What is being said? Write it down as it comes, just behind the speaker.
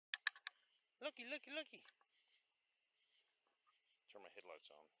Looky, looky, looky. Turn my headlights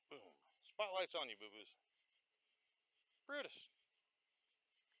on. Boom. Spotlight's on you, boo-boos. Brutus.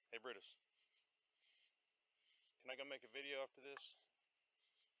 Hey, Brutus. Can I go make a video after this?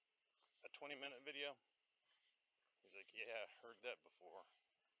 A 20-minute video? He's like, yeah, heard that before.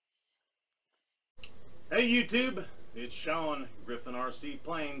 Hey YouTube, it's Sean, Griffin RC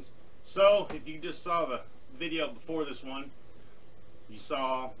Planes. So, if you just saw the video before this one, you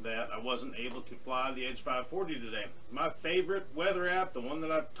saw that I wasn't able to fly the Edge 540 today. My favorite weather app, the one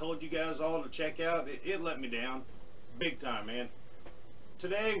that I've told you guys all to check out, it let me down big time, man.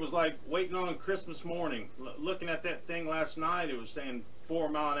 Today was like waiting on Christmas morning. Looking at that thing last night, it was saying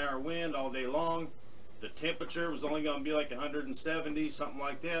 4-mile-an-hour wind all day long. The temperature was only going to be like 170, something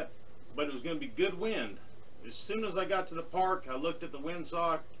like that. But it was going to be good wind. As soon as I got to the park, I looked at the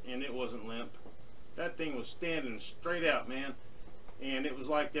windsock and it wasn't limp. That thing was standing straight out, man. And it was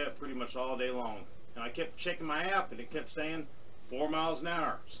like that pretty much all day long. And I kept checking my app and it kept saying 4 miles an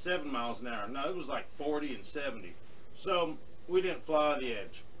hour, 7 miles an hour. No, it was like 40 and 70. So we didn't fly the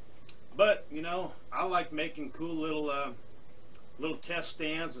Edge. But, you know, I like making cool little test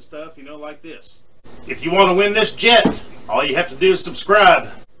stands and stuff, you know, like this. If you want to win this jet, all you have to do is subscribe.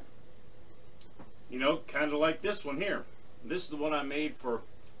 You know, kind of like this one here. This is the one I made for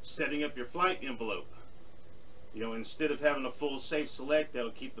setting up your flight envelope. You know, instead of having a full safe select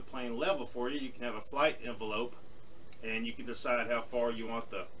that'll keep the plane level for you, you can have a flight envelope and you can decide how far you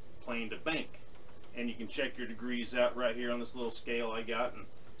want the plane to bank. And you can check your degrees out right here on this little scale I got. And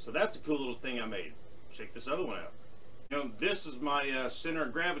so that's a cool little thing I made. Check this other one out. You know, this is my center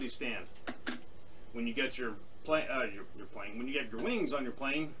of gravity stand. When you get your plane, when you get your wings on your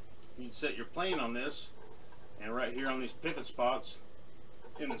plane, you set your plane on this, and right here on these pivot spots,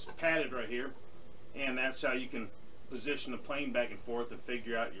 and it's padded right here, and that's how you can position the plane back and forth and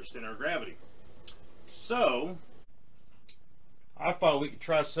figure out your center of gravity. So I thought we could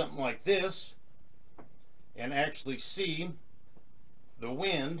try something like this and actually see the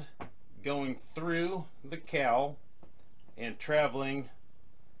wind going through the cowl and traveling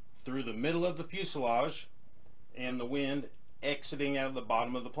through the middle of the fuselage, and the wind exiting out of the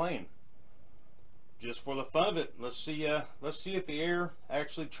bottom of the plane. Just for the fun of it, let's see if the air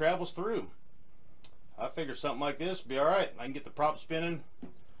actually travels through. I figure something like this would be all right. I can get the prop spinning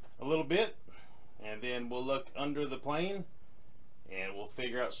a little bit, and then we'll look under the plane and we'll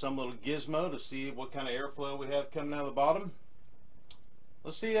figure out some little gizmo to see what kind of airflow we have coming out of the bottom.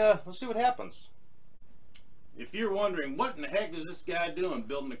 Let's see what happens. If you're wondering, what in the heck is this guy doing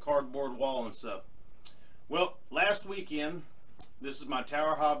building a cardboard wall and stuff? Well, last weekend, this is my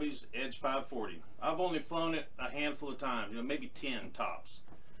Tower Hobbies Edge 540. I've only flown it a handful of times, you know, maybe 10 tops.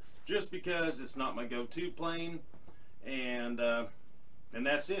 Just because it's not my go-to plane, and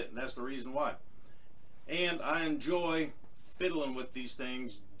that's it. That's the reason why. And I enjoy fiddling with these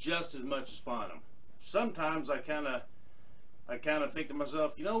things just as much as flying them. Sometimes I kind of think to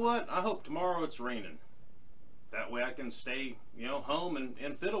myself, you know what? I hope tomorrow it's raining. That way I can stay, you know, home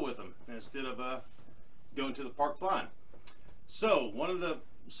and fiddle with them instead of going to the park flying. So one of the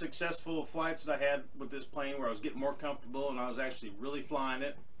successful flights that I had with this plane, where I was getting more comfortable and I was actually really flying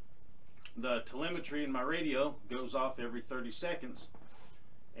it, the telemetry in my radio goes off every 30 seconds.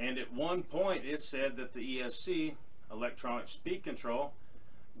 And at one point it said that the ESC, electronic speed control,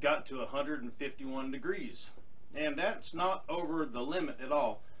 got to 151 degrees. And that's not over the limit at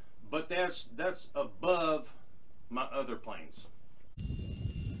all, but that's above my other planes.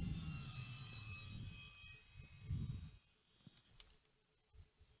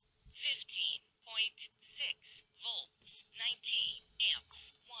 volts, 19 amps,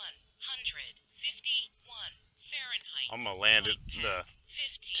 151 Fahrenheit. I'm gonna land it. The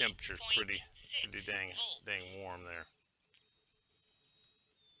temperature's pretty dang warm there.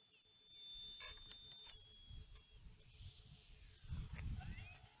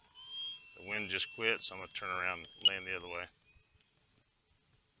 The wind just quit, so I'm gonna turn around and land the other way.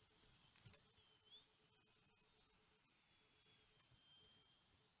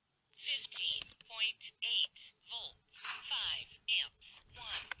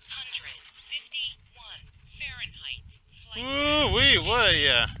 Ooh-wee, what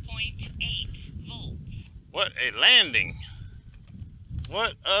a landing.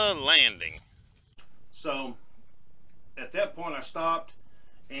 What a landing. So at that point I stopped,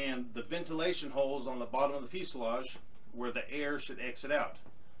 and the ventilation holes on the bottom of the fuselage where the air should exit out.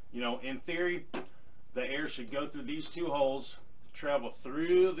 You know, in theory, the air should go through these two holes, travel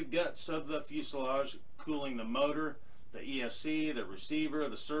through the guts of the fuselage, cooling the motor, the ESC, the receiver,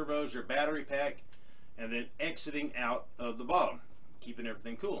 the servos, your battery pack, and then exiting out of the bottom, keeping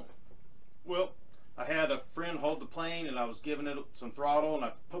everything cool. Well, I had a friend hold the plane and I was giving it some throttle and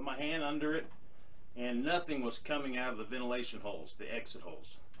I put my hand under it and nothing was coming out of the ventilation holes, the exit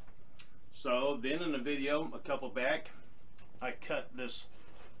holes. So then in the video a couple back, I cut this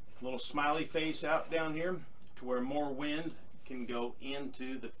little smiley face out down here to where more wind can go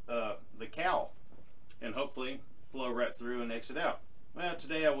into the cowl and hopefully flow right through and exit out. Well,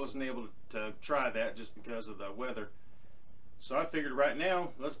 today I wasn't able to try that just because of the weather. So I figured right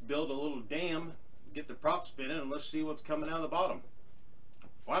now, let's build a little dam, get the prop spinning, and let's see what's coming out of the bottom.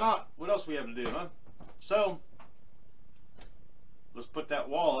 Why not? What else we have to do, huh? So let's put that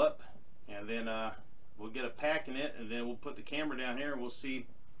wall up, and then we'll get a pack in it, and then we'll put the camera down here, and we'll see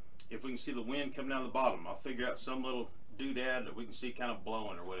if we can see the wind coming out of the bottom. I'll figure out some little doodad that we can see kind of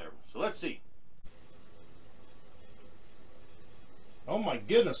blowing or whatever. So let's see. Oh my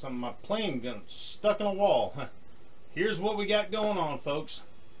goodness, my plane got stuck in a wall. Here's what we got going on, folks.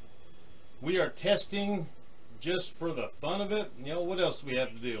 We are testing just for the fun of it. You know, what else do we have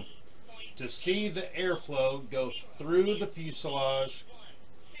to do? To see the airflow go through the fuselage,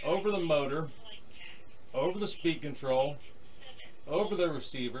 over the motor, over the speed control, over the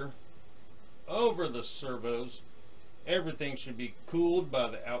receiver, over the servos. Everything should be cooled by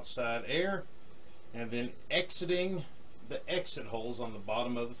the outside air and then exiting the exit holes on the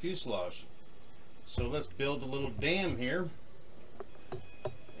bottom of the fuselage. So let's build a little dam here,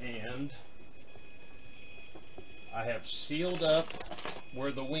 and I have sealed up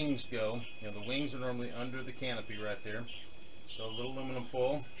where the wings go. You know, the wings are normally under the canopy right there. So a little aluminum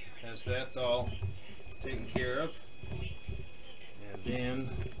foil has that all taken care of. And then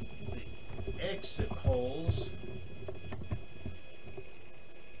the exit holes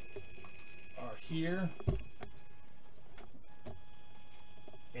are here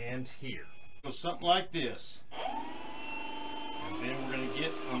and here. So something like this. And then we're going to get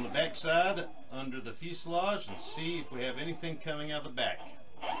on the back side under the fuselage and see if we have anything coming out of the back.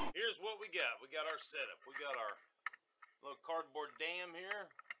 Here's what we got. We got our setup. We got our little cardboard dam here.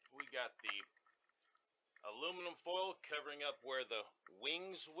 We got the aluminum foil covering up where the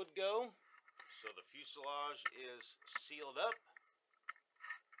wings would go. So the fuselage is sealed up.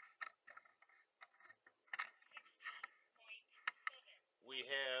 We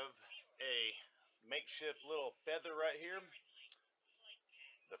have a makeshift little feather right here.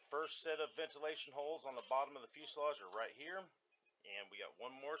 The first set of ventilation holes on the bottom of the fuselage are right here, and we got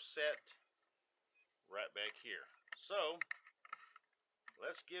one more set right back here. So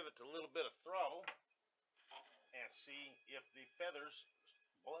let's give it a little bit of throttle and see if the feathers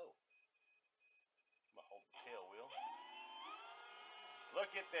blow. I'm gonna hold the tail wheel.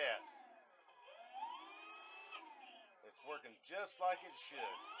 Look at that. It's working just like it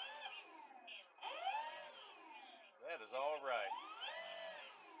should. That is all right.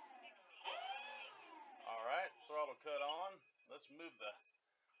 All right, throttle cut on. Let's move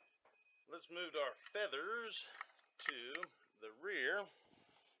our feathers to the rear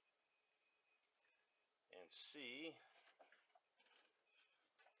and see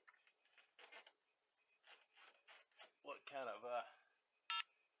what kind of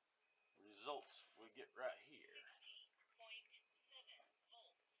results we get right here.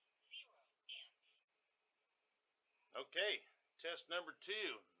 Okay, test number 2.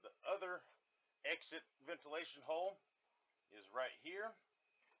 The other exit ventilation hole is right here.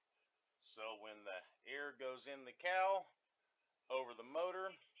 So when the air goes in the cowl, over the motor,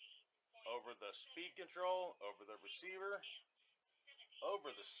 over the speed control, over the receiver,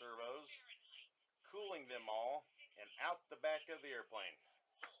 over the servos, cooling them all, and out the back of the airplane.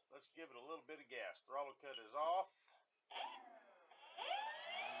 Let's give it a little bit of gas. Throttle cut is off.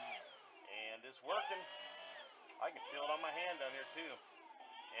 And it's working. I can feel it on my hand down here too.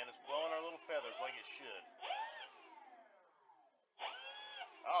 And it's blowing our little feathers like it should.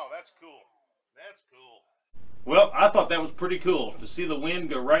 Oh, that's cool. That's cool. Well, I thought that was pretty cool to see the wind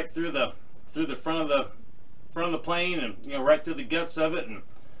go right through the front of the plane, and you know, right through the guts of it,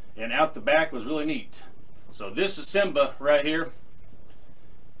 and out the back was really neat. So this is Simba right here.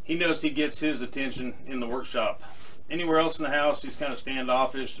 He knows he gets his attention in the workshop. Anywhere else in the house, he's kind of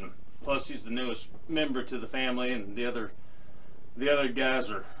standoffish, and plus he's the newest member to the family, and the other guys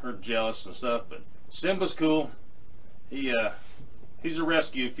are jealous and stuff. But Simba's cool. He's a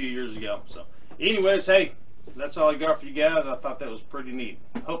rescue a few years ago. So anyways, hey, that's all I got for you guys. I thought that was pretty neat.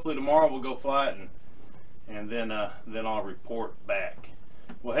 Hopefully tomorrow we'll go fly it, and then I'll report back.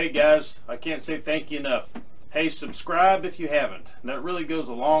 Well, hey guys, I can't say thank you enough. Hey, subscribe if you haven't. That really goes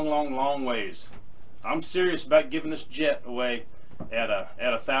a long ways. I'm serious about giving this jet away at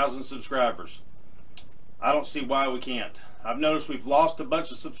 1,000 subscribers. I don't see why we can't. I've noticed we've lost a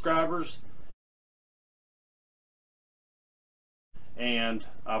bunch of subscribers And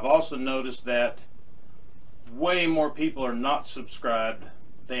I've also noticed that way more people are not subscribed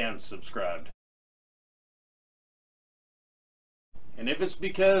than subscribed. And if it's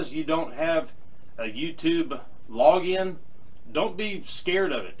because you don't have a YouTube login, don't be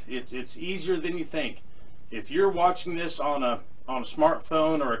scared of it. It's easier than you think. If you're watching this on a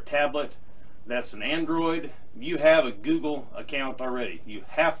smartphone or a tablet that's an Android, you have a Google account already. You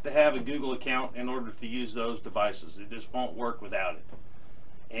have to have a Google account in order to use those devices. It just won't work without it.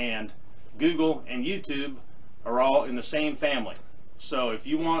 And Google and YouTube are all in the same family. So if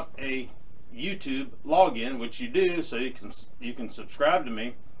you want a YouTube login, which you do, so you can subscribe to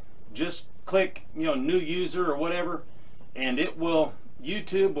me, just click, new user or whatever, and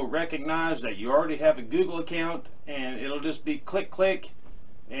YouTube will recognize that you already have a Google account, and it'll just be click,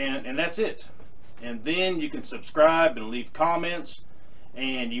 and that's it. And then you can subscribe and leave comments,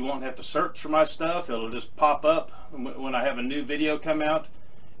 and you won't have to search for my stuff. It'll just pop up when I have a new video come out,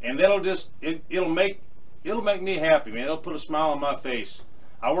 and it'll make me happy, man. It'll put a smile on my face.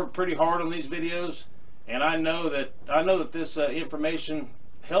 I work pretty hard on these videos, and I know that this information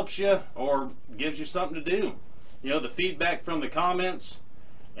helps you or gives you something to do. The feedback from the comments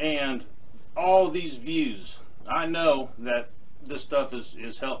and all these views, I know that this stuff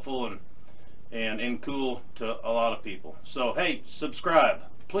is helpful and cool to a lot of people. So hey, subscribe,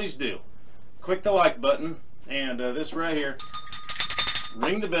 please do. Click the like button, and this right here,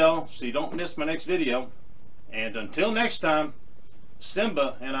 ring the bell so you don't miss my next video. And until next time,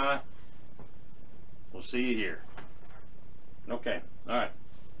 Simba and I will see you here. Okay, all right.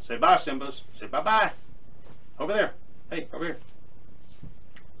 Say bye, Simbas. Say bye-bye. Over there. Hey, over here.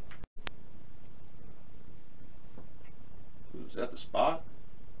 Ooh, is that the spot?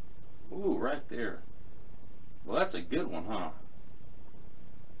 Ooh, right there. Well, that's a good one, huh?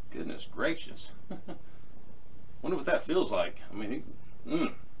 Goodness gracious. Wonder what that feels like. I mean,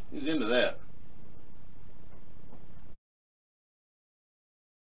 he's into that.